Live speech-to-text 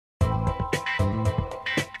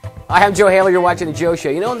Hi, I'm Joe Haley. You're watching The Joe Show.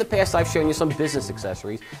 You know, in the past I've shown you some business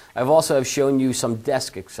accessories. I've also have shown you some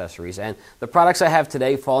desk accessories. And the products I have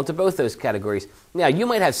today fall into both those categories. Now, you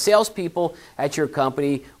might have salespeople at your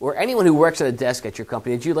company or anyone who works at a desk at your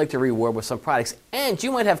company that you'd like to reward with some products. And you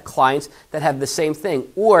might have clients that have the same thing.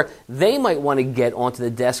 Or they might want to get onto the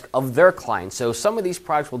desk of their clients. So some of these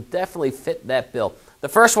products will definitely fit that bill. The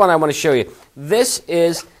first one I want to show you. This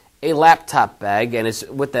is a laptop bag, and it's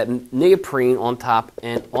with that neoprene on top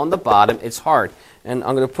and on the bottom. It's hard, and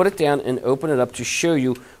I'm going to put it down and open it up to show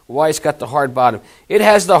you why it's got the hard bottom. It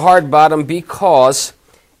has the hard bottom because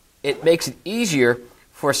it makes it easier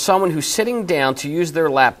for someone who's sitting down to use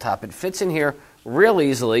their laptop. It fits in here real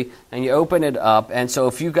easily, and you open it up, and so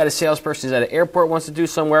if you've got a salesperson who's at an airport wants to do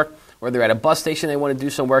some work, or they're at a bus station they want to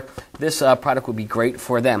do some work, this product would be great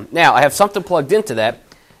for them. Now, I have something plugged into that,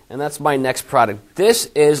 and that's my next product. This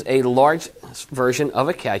is a large version of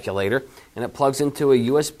a calculator, and it plugs into a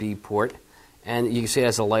USB port, and you can see it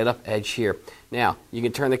has a light up edge here. Now, you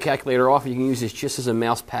can turn the calculator off, and you can use this just as a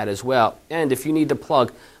mouse pad as well. And if you need to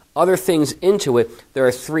plug other things into it, there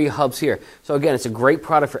are 3 hubs here. So again, it's a great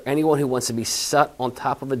product for anyone who wants to be set on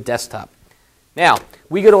top of a desktop. Now,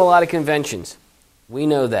 we go to a lot of conventions. We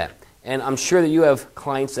know that. And I'm sure that you have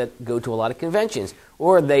clients that go to a lot of conventions,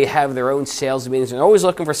 or they have their own sales meetings. They're always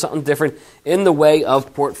looking for something different in the way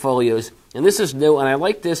of portfolios. And this is new, and I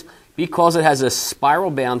like this because it has a spiral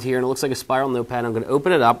bound here, and it looks like a spiral notepad. I'm going to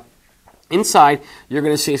open it up. Inside, you're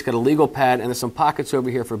going to see it's got a legal pad, and there's some pockets over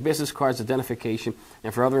here for business cards, identification,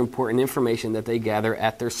 and for other important information that they gather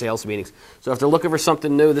at their sales meetings. So if they're looking for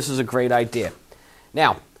something new, this is a great idea.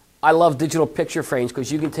 Now, I love digital picture frames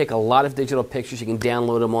because you can take a lot of digital pictures. You can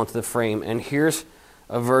download them onto the frame. And here's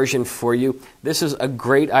a version for you. This is a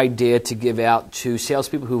great idea to give out to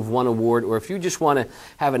salespeople who've won an award, or if you just want to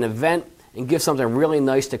have an event and give something really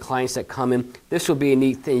nice to clients that come in, this will be a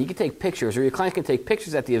neat thing. You can take pictures, or your clients can take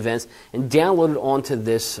pictures at the events and download it onto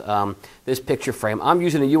this, this picture frame. I'm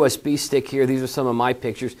using a USB stick here. These are some of my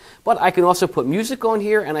pictures. But I can also put music on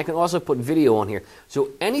here, and I can also put video on here.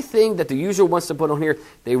 So anything that the user wants to put on here,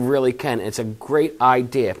 they really can. It's a great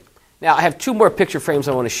idea. Now, I have 2 more picture frames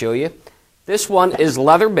I want to show you. This one is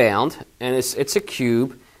leather bound, and it's a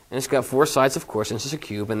cube. And it's got 4 sides, of course, and it's just a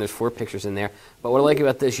cube, and there's 4 pictures in there. But what I like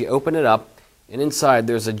about this, you open it up, and inside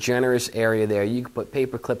there's a generous area there. You can put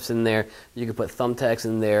paper clips in there, you can put thumbtacks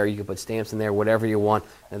in there, you can put stamps in there, whatever you want.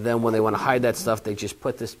 And then when they want to hide that stuff, they just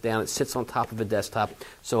put this down. It sits on top of a desktop,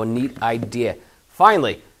 so a neat idea.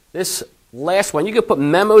 Finally, this last one, you can put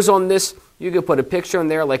memos on this. You can put a picture in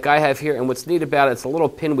there like I have here, and what's neat about it, it's a little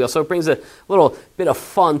pinwheel, so it brings a little bit of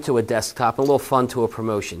fun to a desktop, a little fun to a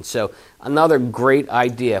promotion. So another great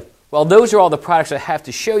idea. Well, those are all the products I have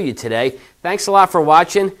to show you today. Thanks a lot for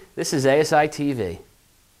watching. This is ASI TV.